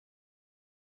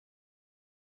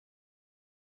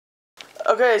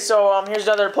Okay, so here's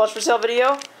another Plush for sale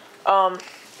video.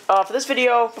 For this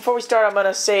video, before we start, I'm going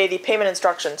to say the payment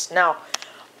instructions. Now,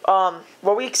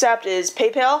 what we accept is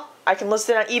PayPal. I can list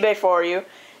it on eBay for you,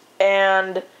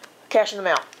 and cash in the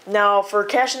mail. Now, for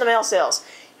cash in the mail sales,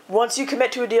 once you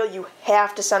commit to a deal, you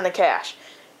have to send the cash.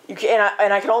 You can,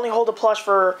 and I can only hold a plush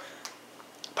for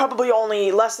probably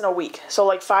only less than a week, so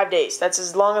like 5 days. That's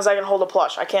as long as I can hold a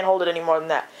plush. I can't hold it any more than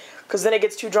that, because then it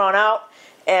gets too drawn out,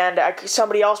 and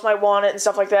somebody else might want it and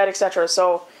stuff like that, etc.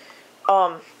 So,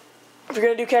 if you're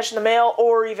going to do cash in the mail,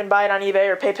 or even buy it on eBay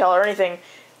or PayPal or anything,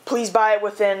 please buy it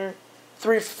within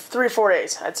three or 4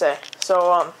 days, I'd say.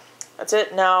 So, that's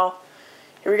it. Now,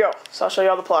 here we go. So I'll show you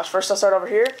all the plush. First, I'll start over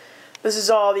here. This is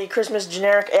all the Christmas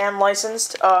generic and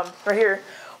licensed. Right here,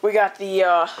 we got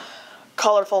the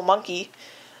colorful monkey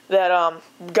that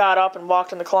got up and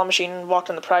walked in the claw machine and walked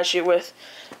in the prize chute with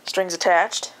strings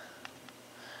attached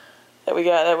that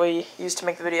we used to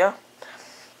make the video.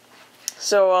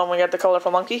 So we got the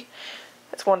colorful monkey.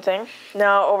 That's one thing.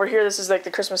 Now over here, this is like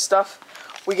the Christmas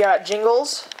stuff. We got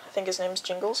Jingles. I think his name's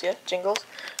Jingles. Yeah, Jingles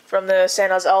from the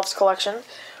Santa's Elves collection.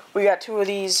 We got 2 of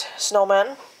these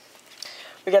snowmen.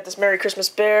 We got this Merry Christmas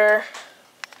bear,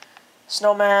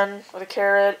 snowman with a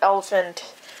carrot,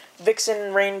 elephant,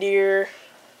 vixen, reindeer.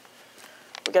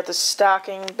 We got this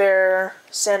stocking bear,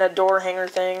 Santa door hanger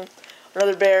thing,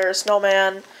 another bear, a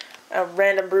snowman, a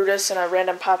random Brutus, and a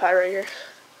random Popeye right here.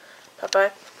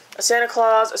 Popeye. A Santa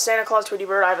Claus Tweety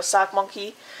Bird. I have a sock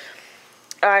monkey.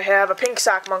 I have a pink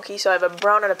sock monkey, so I have a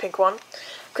brown and a pink one.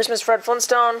 Christmas Fred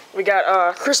Flintstone. We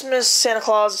got Christmas Santa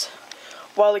Claus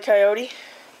Wile E. Coyote.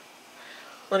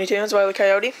 Looney Tunes Wile E.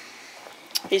 Coyote.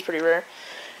 He's pretty rare.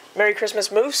 Merry Christmas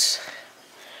Moose.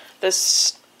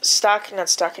 This not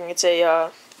stocking. It's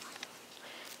a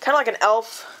kind of like an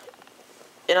elf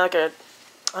in like a,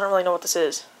 I don't really know what this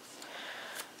is.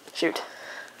 Shoot.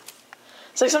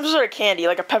 It's like some sort of candy,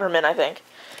 like a peppermint, I think.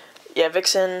 Yeah,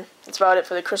 Vixen. That's about it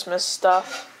for the Christmas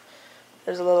stuff.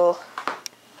 There's a little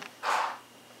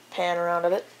pan around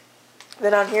of it.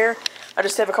 Then on here, I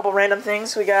just have a couple random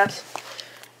things. We got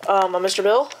a Mr.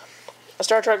 Bill, a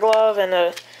Star Trek glove, and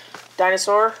a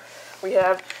dinosaur. We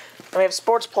have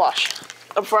sports plush.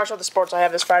 Oh, before I show the sports, I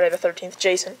have this Friday the 13th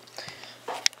Jason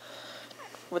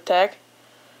with tag.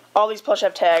 All these plush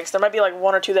have tags. There might be like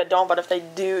 1 or 2 that don't, but if they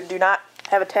do not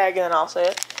have a tag, then I'll say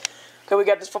it. Okay, we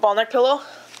got this football neck pillow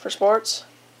for sports.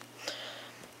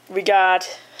 We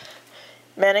got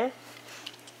Manning,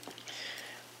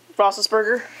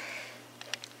 Roethlisberger,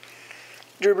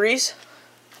 Drew Brees.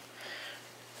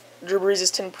 Drew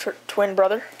Brees' twin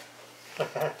brother.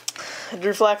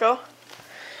 Drew Flacco.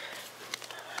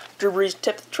 Drew Brees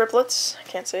triplets. I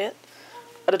can't say it.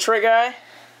 A Detroit guy.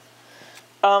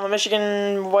 A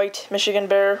Michigan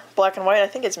bear, black and white. I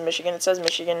think it's Michigan. It says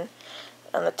Michigan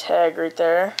on the tag right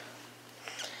there.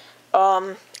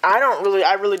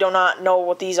 I really do not know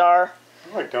what these are.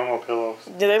 They're like Domo pillows.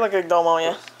 Do they look like Domo?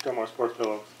 Yeah. Domo sports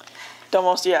pillows.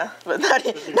 Domos, yeah, but not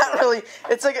really.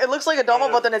 It's like, it looks like a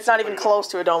Domo, but then it's not even close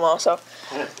to a Domo, so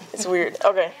it's weird.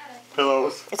 Okay.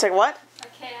 Pillows. It's like what? A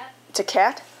cat. It's a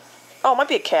cat? Oh, it might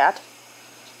be a cat.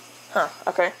 Huh,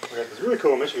 okay. We got this really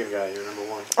cool Michigan guy here, number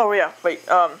 1. Oh, yeah, wait.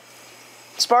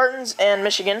 Spartans and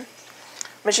Michigan.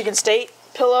 Michigan State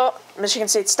pillow, Michigan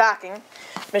State stocking,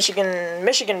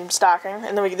 Michigan stocking,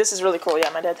 and then this is really cool. Yeah,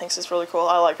 my dad thinks it's really cool.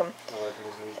 I like them. I like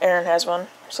them. Aaron has one.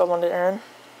 Sold one to Aaron.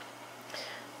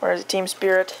 Where is it? Team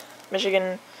Spirit,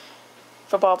 Michigan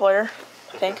football player,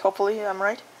 I think, hopefully, I'm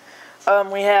right.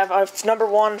 We have a number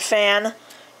 1 fan,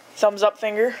 thumbs up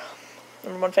finger,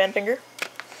 number 1 fan finger.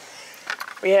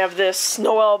 We have this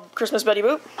Noel Christmas Betty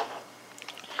Boop.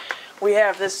 We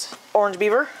have this Orange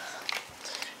Beaver,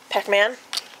 Pac-Man,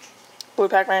 Blue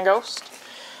Pac-Man Ghost.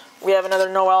 We have another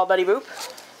Noel Betty Boop.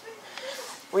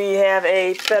 We have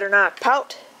a Better Not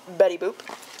Pout Betty Boop.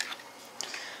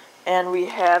 And we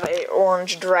have a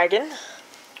Orange Dragon,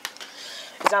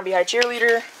 Zombie High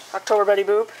Cheerleader, October Betty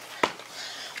Boop,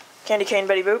 Candy Cane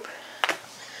Betty Boop.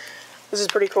 This is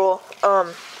pretty cool.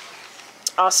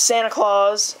 Santa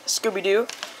Claus Scooby-Doo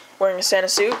wearing a Santa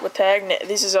suit with tag.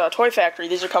 This is a Toy Factory.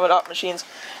 These are coming up machines.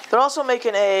 They're also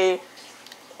making a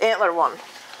antler one.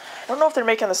 I don't know if they're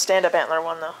making the stand-up antler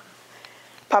one though.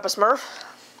 Papa Smurf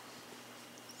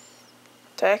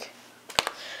tag.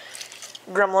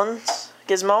 Gremlins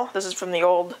Gizmo. This is from the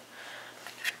old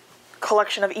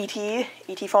collection of E.T.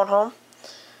 Phone Home.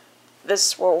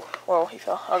 This, whoa, he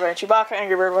fell. Okay, Chewbacca,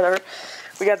 Angry Bird, whatever.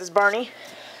 We got this Barney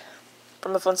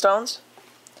from the Flintstones.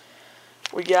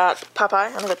 We got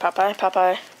Popeye, another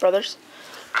Popeye Brothers.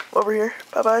 Over here,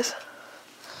 Popeyes.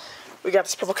 We got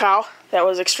this purple cow. That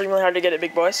was extremely hard to get at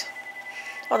Big Boys.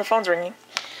 Oh, the phone's ringing.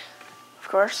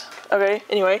 course. Okay,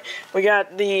 anyway, we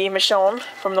got the Michonne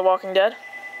from The Walking Dead.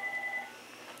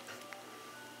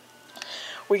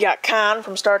 We got Khan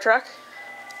from Star Trek.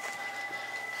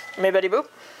 May Betty Boop.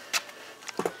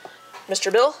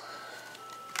 Mr. Bill.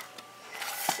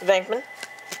 Venkman.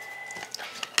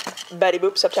 Betty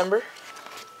Boop, September.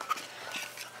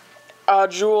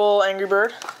 Jewel, Angry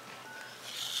Bird.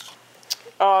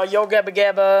 Yo Gabba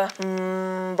Gabba,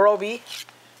 Broby.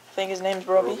 I think his name's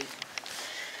Broby.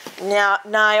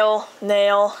 Niall,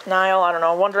 I don't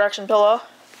know. One Direction Pillow.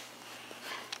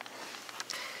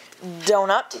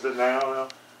 Donut. Is it now?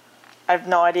 I have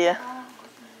no idea.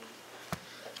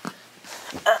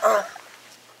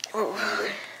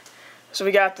 So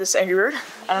we got this Angry Bird.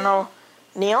 I don't know.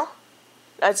 Neil?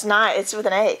 That's not. It's with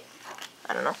an A.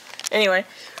 I don't know. Anyway,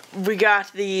 we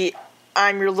got the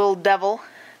I'm Your Little Devil.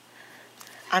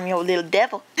 I'm your little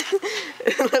devil.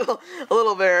 a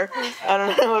little bear. I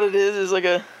don't know what it is. It's like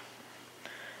a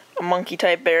monkey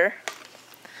type bear.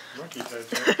 Monkey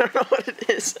type bear? I don't know what it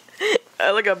is.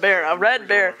 Like a bear. A red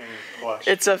bear.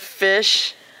 It's a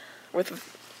fish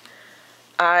with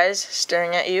eyes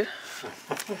staring at you.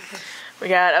 We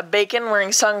got a bacon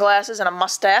wearing sunglasses and a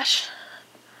mustache.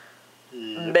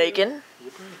 Yippee. Bacon.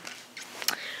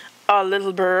 Yippee. A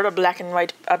little bird, a black and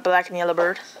yellow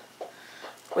bird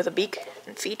with a beak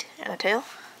and feet and a tail.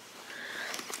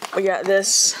 We got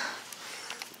this.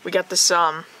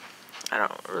 I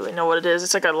don't really know what it is.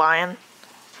 It's like a lion.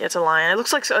 Yeah, it's a lion. It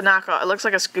looks like a knockoff. It looks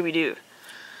like a Scooby-Doo.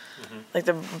 Like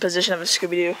the position of a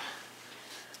Scooby-Doo.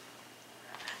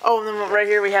 Oh, and then right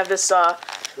here we have this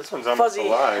this one's almost fuzzy.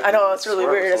 alive. I know, it's really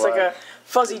weird. It's like a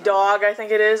fuzzy dog, I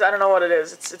think it is. I don't know what it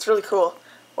is. It's really cool.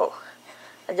 Whoa.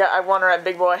 I won her at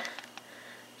Big Boy.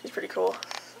 She's pretty cool.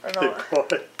 I know. Big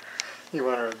Boy. You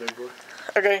won her at Big Boy.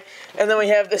 Okay, and then we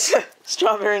have this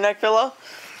strawberry neck pillow.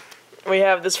 We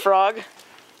have this frog,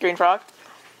 green frog.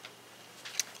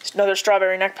 Another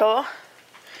strawberry neck pillow.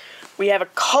 We have a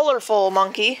colorful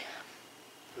monkey.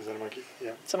 Is that a monkey?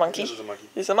 Yeah. It's a monkey. This is a monkey.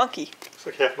 It's a monkey. It's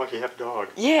like half monkey, half dog.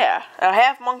 Yeah, a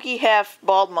half monkey, half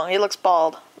bald monkey. It looks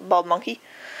bald. Bald monkey.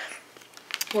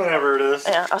 Whatever it is.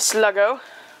 Yeah, a sluggo.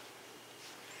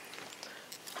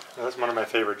 Oh, that's one of my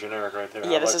favorite generic right there.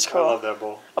 Yeah, this is cool. I love that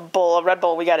bowl. A Red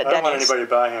Bull we got at Denny's. I don't want anybody to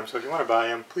buy him, so if you want to buy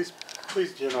him, please,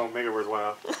 make it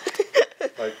worthwhile.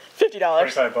 Like $50.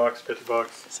 $25, $50.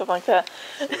 Something like that.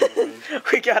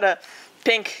 We got a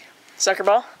pink soccer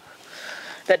ball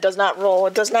that does not roll.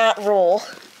 It does not roll.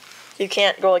 You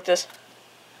can't go like this.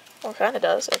 Oh, kind of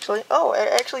does, actually. Oh, it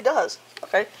actually does.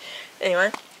 Okay.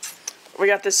 Anyway, we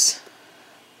got this.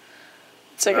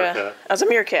 It's like it's a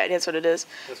meerkat. That's what it is.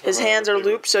 His hands are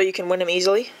looped, so you can win him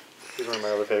easily. He's one of my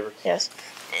other favorites. Yes.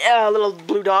 Yeah, a little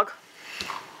blue dog.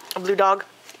 A blue dog.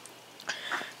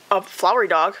 A flowery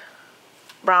dog.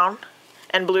 Brown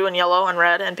and blue and yellow and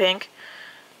red and pink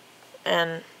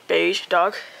and beige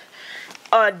dog.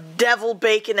 A devil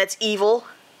bacon that's evil.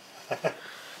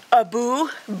 A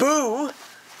boo.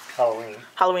 Halloween.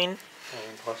 Halloween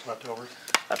Plus leftovers.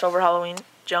 Leftover Halloween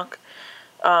junk.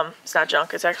 It's not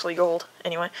junk, it's actually gold.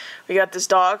 Anyway, we got this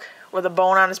dog with a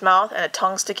bone on his mouth and a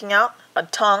tongue sticking out. A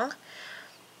tongue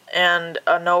and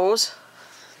a nose.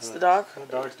 It's the dog.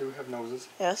 Dogs do have noses.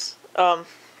 Yes.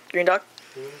 Green dog.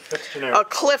 That's generic. A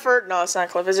Clifford. No, it's not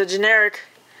Clifford. It's a generic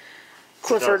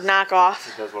Clifford knockoff.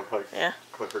 It does look like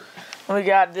Clifford. We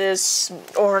got this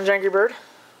orange Angry Bird.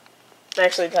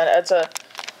 Actually, it's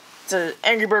an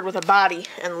Angry Bird with a body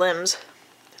and limbs.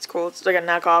 It's cool. It's like a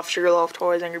knockoff Sugarloaf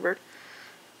Toys Angry Bird.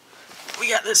 We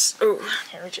got this. Oh,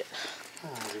 can't reach it.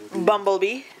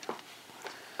 Bumblebee.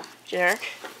 Generic.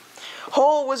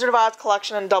 Whole Wizard of Oz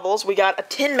collection and doubles. We got a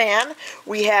Tin Man.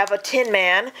 We have a Tin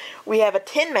Man. We have a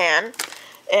Tin Man.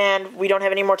 And we don't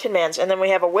have any more Tin Mans. And then we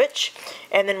have a witch.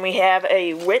 And then we have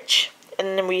a witch.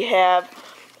 And then we have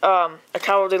a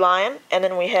Cowardly Lion. And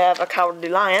then we have a Cowardly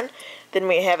Lion. Then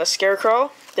we have a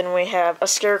Scarecrow. Then we have a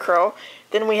Scarecrow.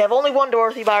 Then we have only one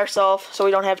Dorothy by herself, so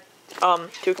we don't have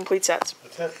two complete sets.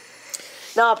 That's it.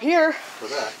 Now up here, for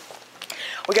that,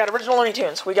 we got original Looney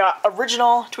Tunes. We got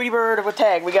original Tweety Bird with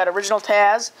tag. We got original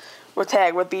Taz with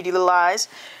tag with beady little eyes.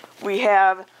 We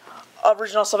have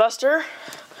original Sylvester,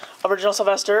 original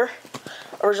Sylvester,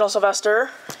 original Sylvester,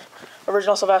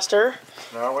 original Sylvester.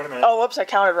 No, wait a minute. Oh, whoops! I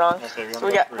counted wrong. Okay, so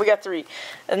we got three,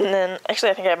 and then actually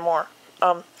I think I have more.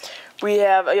 We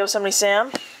have a Yosemite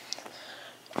Sam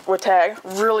with tag.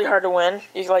 Really hard to win.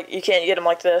 You can't get him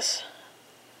like this.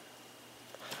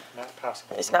 Not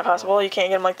possible. It's not possible. You can't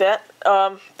get him like that.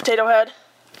 Potato Head.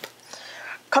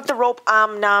 Cut the rope.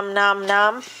 Nom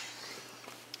nom.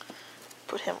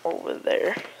 Put him over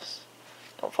there.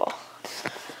 Don't fall.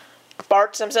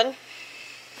 Bart Simpson.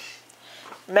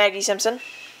 Maggie Simpson.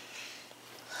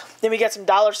 Then we got some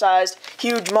dollar-sized,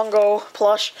 huge Mungo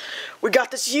plush. We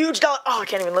got this huge dollar... Oh, I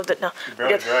can't even lift it now. You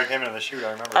barely dragged him into the chute,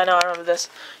 I remember. I know, I remember this.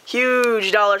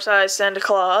 Huge dollar-sized Santa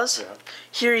Claus. Yeah.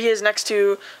 Here he is next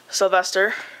to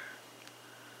Sylvester.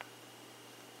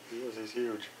 He's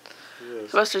huge. He is.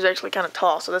 Sylvester's actually kind of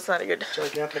tall, so that's not a good...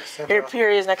 Gigantic Santa.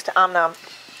 Here he is next to Om-Nom.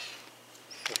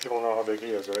 People know how big he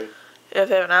is, right? Yeah,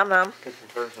 they have an Om-Nom. Good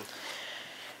comparison.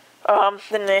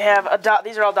 Then they have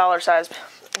these are all dollar-sized.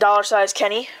 Dollar-sized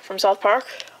Kenny from South Park.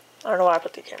 I don't know why I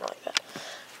put the camera like that.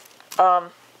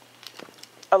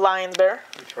 A Lions Bear.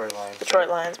 Detroit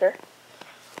Lions Bear.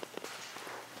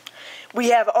 We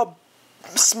have a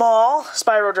small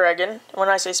Spyro Dragon. When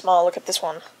I say small, look at this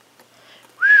one.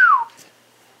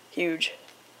 Huge.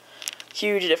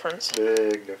 Huge difference.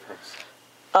 Big difference.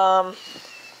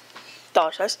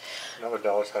 Dollar size. Another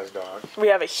dollar-sized dog. We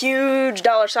have a huge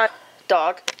dollar-sized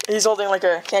dog. He's holding like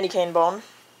a candy cane bone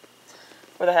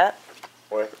with a hat.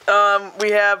 What?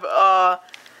 We have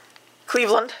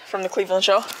Cleveland from the Cleveland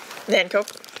Show. Nanco.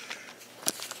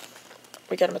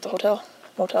 We got him at the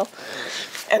motel.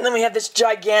 And then we have this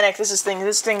gigantic. This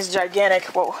thing's gigantic.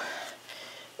 Whoa.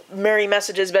 Merry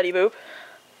Messages Betty Boop.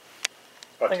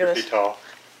 About 2 feet tall.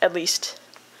 At least.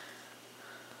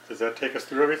 Does that take us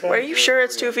through everything? Are you sure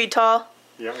it's 2 feet tall?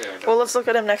 Yeah. Well, let's look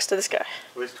at him next to this guy.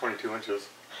 At least 22 inches.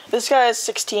 This guy is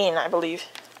 16, I believe.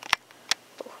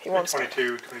 Oh, he wants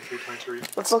 22, 23, 23.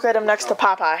 Let's look at him next to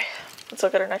Popeye. Let's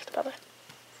look at her next to Popeye.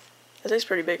 This is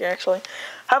pretty big, actually.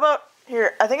 How about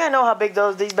here? I think I know how big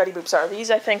these Betty Boops are.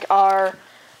 These, I think, are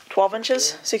 12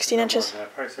 inches, 16 inches. Yeah,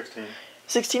 probably 16.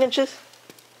 16 inches.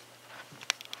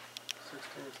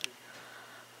 16.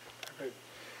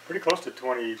 Pretty close to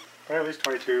 20. Probably at least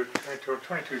 22,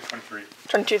 23.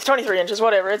 23 inches,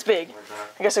 whatever. It's big.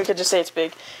 I guess we could just say it's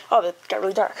big. Oh, that got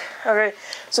really dark. Okay,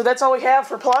 so that's all we have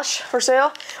for plush for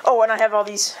sale. Oh, and I have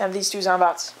these two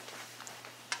Zombots.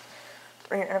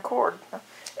 Bring it in a cord.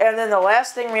 And then the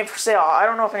last thing we have for sale, I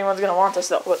don't know if anyone's going to want this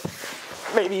though, but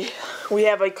maybe. We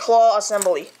have a claw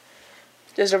assembly.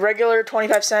 Just a regular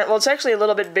 25-cent. Well, it's actually a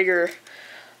little bit bigger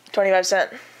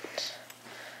 25-cent.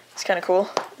 It's kind of cool.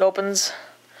 It opens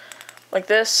like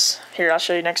this. Here, I'll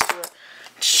show you next to it.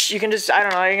 You can just, I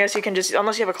don't know, I guess you can just,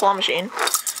 unless you have a claw machine,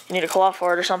 you need a claw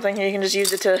for it or something, you can just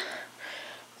use it to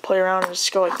play around and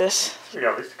just go like this. We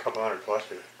got at least a couple hundred plush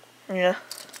here. Yeah.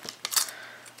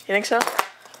 You think so?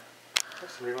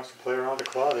 If somebody wants to play around with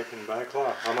a claw, they can buy a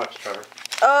claw. How much, Trevor?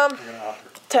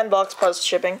 $10 plus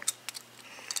shipping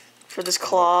for this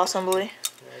claw assembly.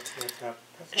 Yeah, it's not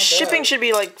Shipping bad. should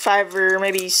be like $5 or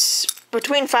maybe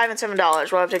between $5 and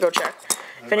 $7. We'll have to go check.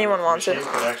 If anyone wants it.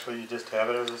 Could actually just have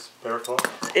it as a spare claw.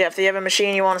 Yeah, if you have a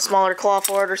machine, you want a smaller claw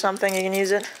for it or something, you can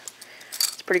use it.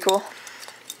 It's pretty cool.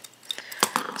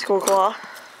 It's a cool claw.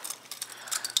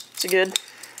 It's good.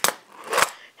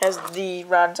 Has the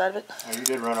rod inside of it. Oh, you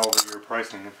did run over your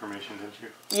pricing information, didn't you?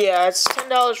 Yeah, it's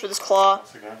 $10 for this claw.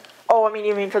 Once again. Oh, I mean,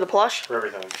 you mean for the plush? For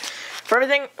everything. For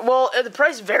everything? Well, the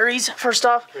price varies for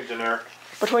stuff.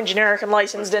 Between generic. And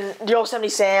licensed and Yosemite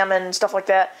Sam and stuff like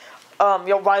that.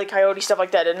 Wile E. Coyote, stuff like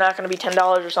that. It's not going to be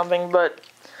 $10 or something, but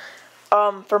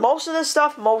for most of this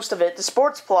stuff, most of it, the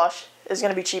sports plush is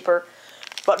going to be cheaper.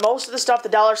 But most of the stuff, the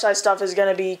dollar size stuff, is going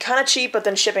to be kind of cheap, but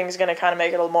then shipping is going to kind of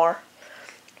make it a little more.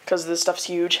 Because this stuff's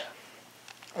huge.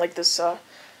 Like this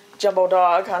jumbo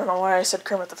dog. I don't know why I said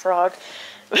Kermit the Frog.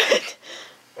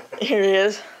 Here he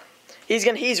is.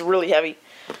 He's really heavy.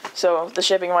 So the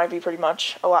shipping might be pretty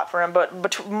much a lot for him.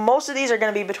 But most of these are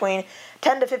going to be between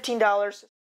 $10 to $15.